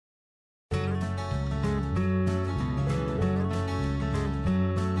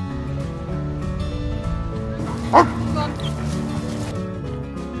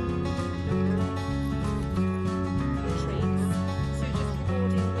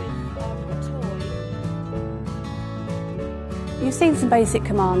You've seen some basic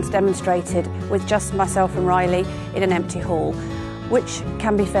commands demonstrated with just myself and Riley in an empty hall, which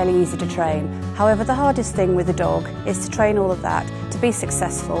can be fairly easy to train. However, the hardest thing with a dog is to train all of that to be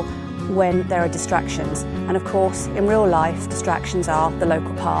successful when there are distractions. And of course, in real life, distractions are the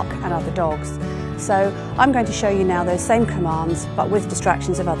local park and other dogs. So I'm going to show you now those same commands, but with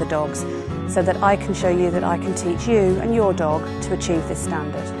distractions of other dogs, so that I can show you that I can teach you and your dog to achieve this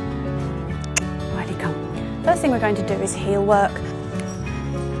standard. Riley, come. First thing we're going to do is heel work.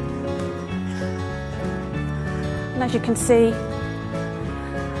 And as you can see,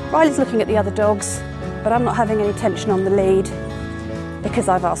 Riley's looking at the other dogs, but I'm not having any tension on the lead because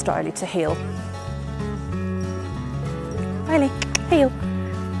I've asked Riley to heel. Riley, heel.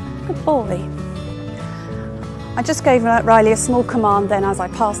 Good boy. I just gave Riley a small command then as I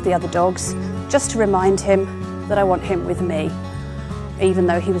passed the other dogs, just to remind him that I want him with me, even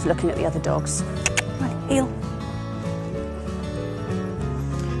though he was looking at the other dogs. Right, heel.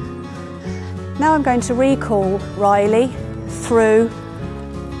 Now I'm going to recall Riley through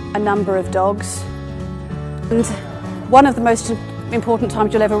a number of dogs. And one of the most important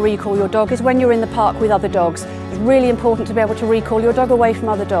times you'll ever recall your dog is when you're in the park with other dogs. It's really important to be able to recall your dog away from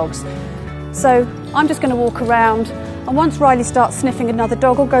other dogs. So I'm just going to walk around, and once Riley starts sniffing another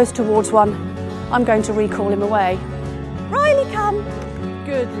dog or goes towards one, I'm going to recall him away. Riley, come.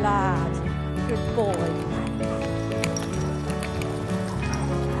 Good lad. Good boy.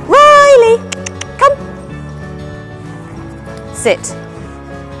 Riley, come. Sit.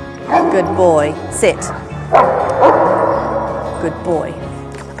 Good boy. Sit. Good boy.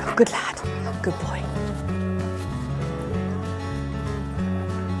 Good lad. Good boy.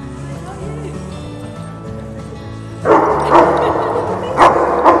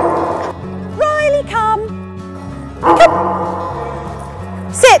 Riley, come.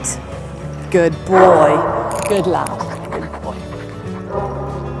 Come. Sit. Good boy. Good lad.